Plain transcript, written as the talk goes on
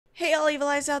Hey, all Evil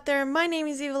Eyes out there. My name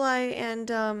is Evil Eye, and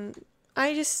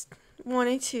I just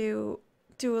wanted to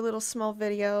do a little small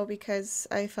video because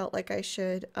I felt like I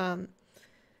should.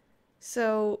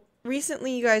 So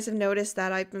recently, you guys have noticed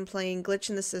that I've been playing Glitch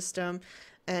in the System,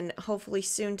 and hopefully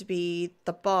soon to be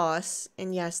The Boss.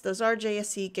 And yes, those are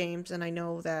JSE games, and I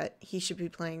know that he should be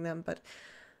playing them, but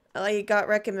I got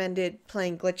recommended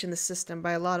playing Glitch in the System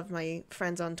by a lot of my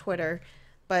friends on Twitter.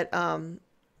 But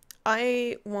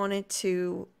I wanted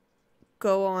to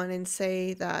go on and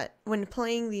say that when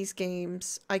playing these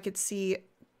games, I could see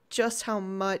just how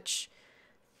much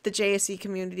the JSE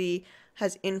community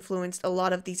has influenced a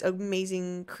lot of these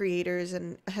amazing creators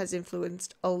and has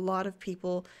influenced a lot of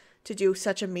people to do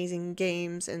such amazing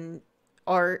games and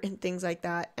art and things like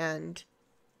that. And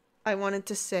I wanted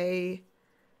to say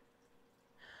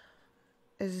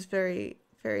this is very,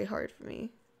 very hard for me,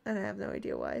 and I have no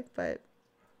idea why, but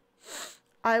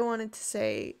I wanted to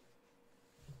say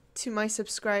to my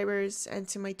subscribers and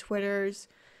to my Twitters,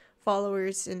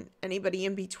 followers, and anybody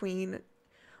in between,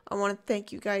 I want to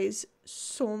thank you guys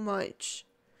so much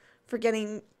for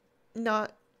getting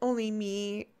not only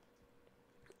me,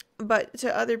 but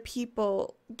to other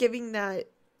people, giving that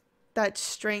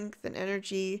strength and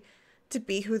energy to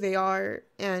be who they are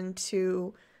and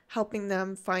to helping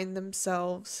them find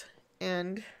themselves.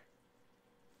 And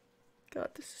God,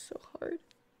 this is so hard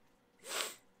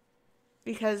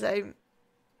because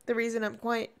the reason I'm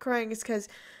crying is because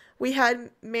we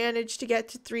had managed to get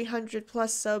to 300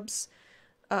 plus subs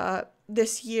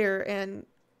this year, and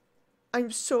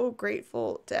I'm so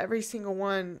grateful to every single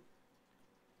one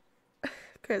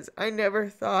because I never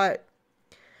thought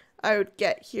I would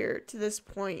get here to this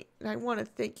point. And I want to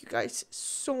thank you guys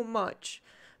so much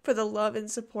for the love and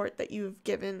support that you've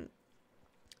given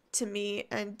to me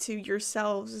and to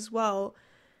yourselves as well.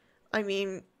 I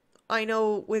mean, I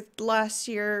know with last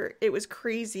year it was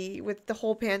crazy with the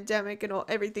whole pandemic and all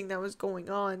everything that was going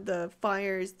on, the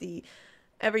fires, the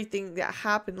everything that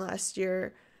happened last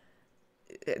year.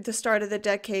 At the start of the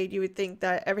decade, you would think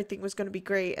that everything was going to be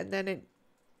great, and then it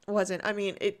wasn't. I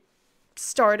mean, it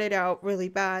started out really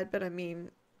bad, but I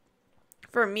mean,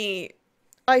 for me,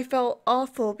 I felt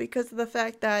awful because of the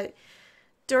fact that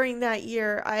during that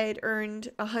year I had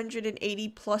earned 180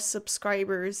 plus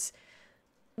subscribers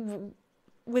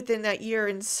within that year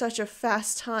in such a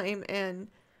fast time, and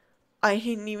I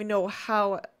didn't even know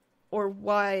how or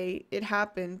why it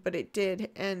happened, but it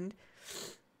did. And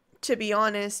to be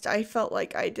honest, I felt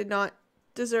like I did not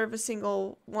deserve a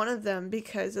single one of them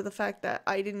because of the fact that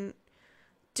I didn't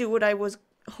do what I was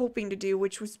hoping to do,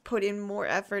 which was put in more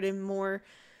effort and more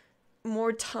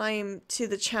time to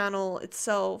the channel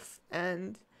itself.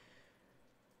 And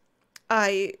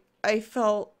I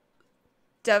felt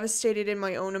devastated in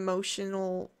my own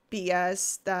emotional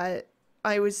BS that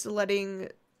I was letting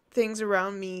things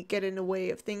around me get in the way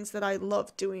of things that I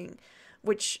love doing,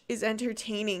 which is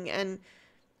entertaining and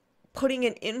putting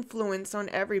an influence on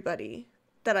everybody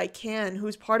that I can,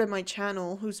 who's part of my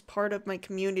channel, who's part of my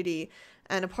community,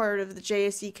 and a part of the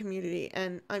JSE community.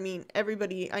 And I mean,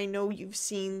 everybody, I know you've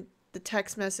seen the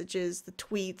text messages, the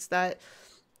tweets, that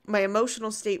my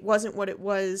emotional state wasn't what it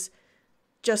was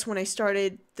just when I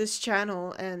started this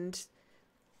channel, and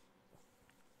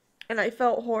I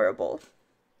felt horrible.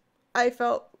 I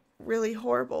felt really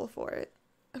horrible for it.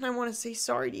 And I want to say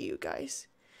sorry to you guys.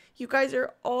 You guys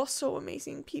are all so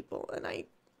amazing people, and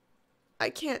I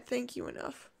can't thank you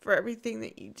enough for everything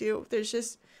that you do. There's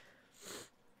just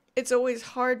it's always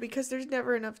hard because there's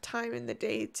never enough time in the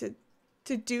day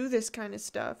to do this kind of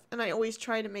stuff, and I always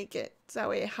try to make it so that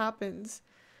way it happens.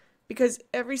 Because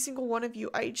every single one of you,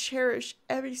 I cherish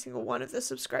every single one of the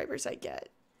subscribers I get.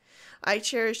 I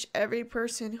cherish every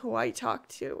person who I talk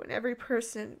to and every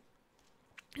person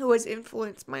who has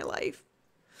influenced my life.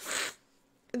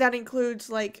 That includes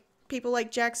like people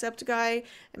like Jacksepticeye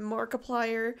and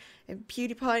Markiplier and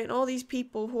PewDiePie and all these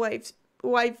people who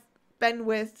I've been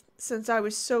with since I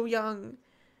was so young.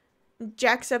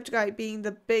 Jacksepticeye being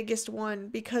the biggest one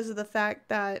because of the fact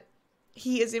that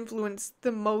he has influenced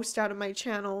the most out of my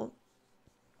channel.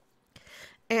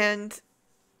 And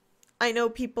I know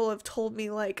people have told me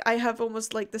like I have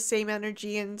almost like the same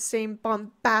energy and same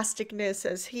bombasticness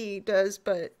as he does,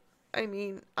 but I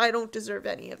mean, I don't deserve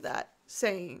any of that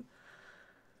saying.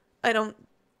 I don't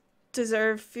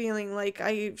deserve feeling like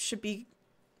I should be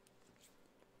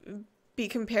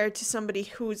compared to somebody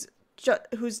who's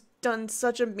done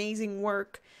such amazing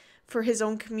work for his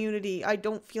own community. I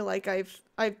don't feel like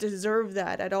I've deserved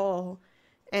that at all.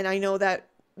 And I know that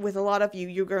with a lot of you,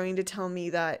 you're going to tell me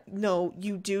that no,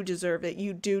 you do deserve it.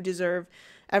 You do deserve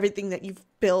everything that you've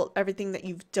built, everything that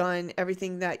you've done,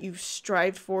 everything that you've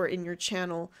strived for in your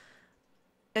channel.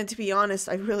 And to be honest,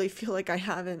 I really feel like I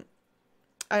haven't.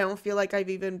 I don't feel like I've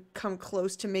even come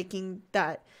close to making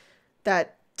that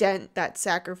dent, that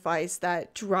sacrifice,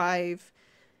 that drive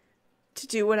to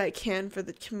do what I can for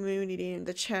the community and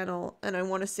the channel. And I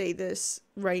want to say this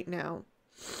right now.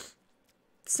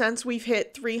 Since we've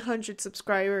hit 300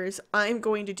 subscribers, I'm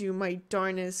going to do my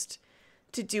darnest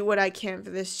to do what I can for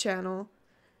this channel.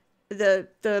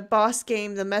 The boss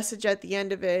game, the message at the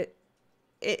end of it,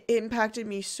 it impacted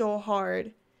me so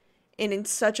hard and in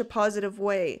such a positive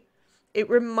way. It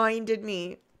reminded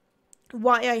me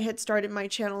why I had started my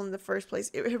channel in the first place.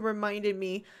 It reminded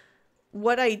me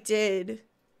what I did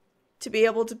to be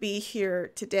able to be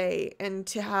here today and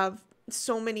to have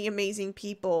so many amazing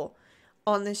people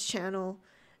on this channel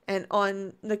and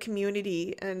on the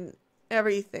community and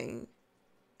everything.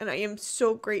 And I am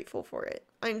so grateful for it.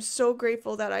 I'm so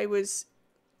grateful that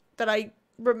I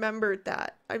remembered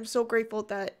that. I'm so grateful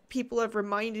that people have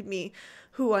reminded me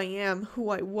who I am, who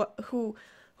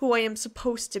I am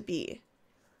supposed to be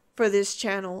for this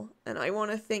channel. And I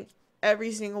want to thank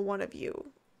every single one of you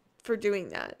for doing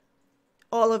that.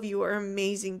 All of you are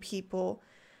amazing people.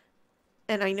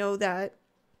 And I know that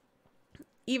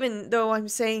even though I'm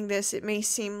saying this, it may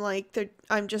seem like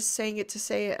I'm just saying it to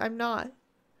say it. I'm not.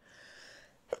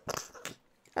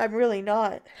 I'm really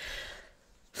not.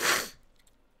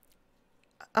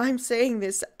 I'm saying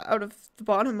this out of the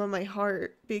bottom of my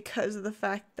heart because of the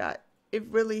fact that it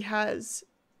really has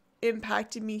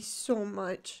impacted me so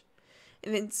much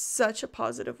and in such a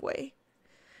positive way.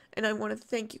 And I want to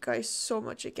thank you guys so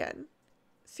much again.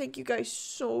 Thank you guys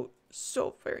so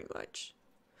very much.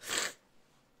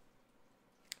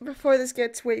 Before this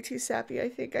gets way too sappy, I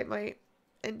think I might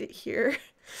end it here.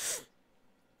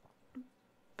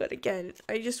 But again,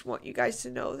 I just want you guys to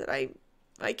know that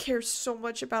I care so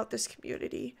much about this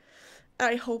community.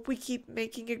 I hope we keep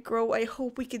making it grow. I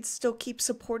hope we can still keep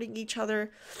supporting each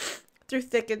other through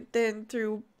thick and thin,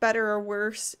 through better or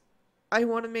worse. I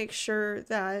want to make sure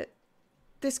that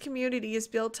this community is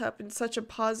built up in such a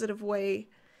positive way.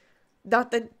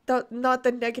 Not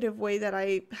the negative way that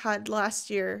I had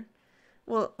last year.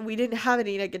 Well, we didn't have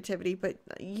any negativity, but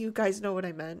you guys know what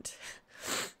I meant.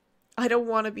 I don't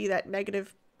want to be that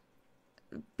negative,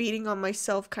 beating on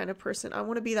myself kind of person. I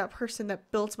want to be that person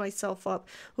that builds myself up,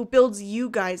 who builds you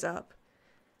guys up.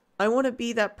 I want to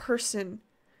be that person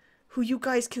who you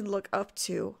guys can look up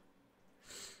to.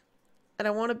 And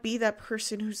I want to be that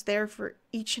person who's there for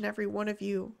each and every one of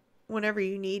you whenever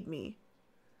you need me.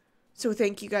 So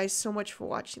thank you guys so much for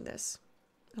watching this.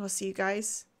 And I'll see you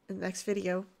guys in the next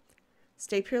video.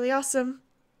 Stay purely awesome.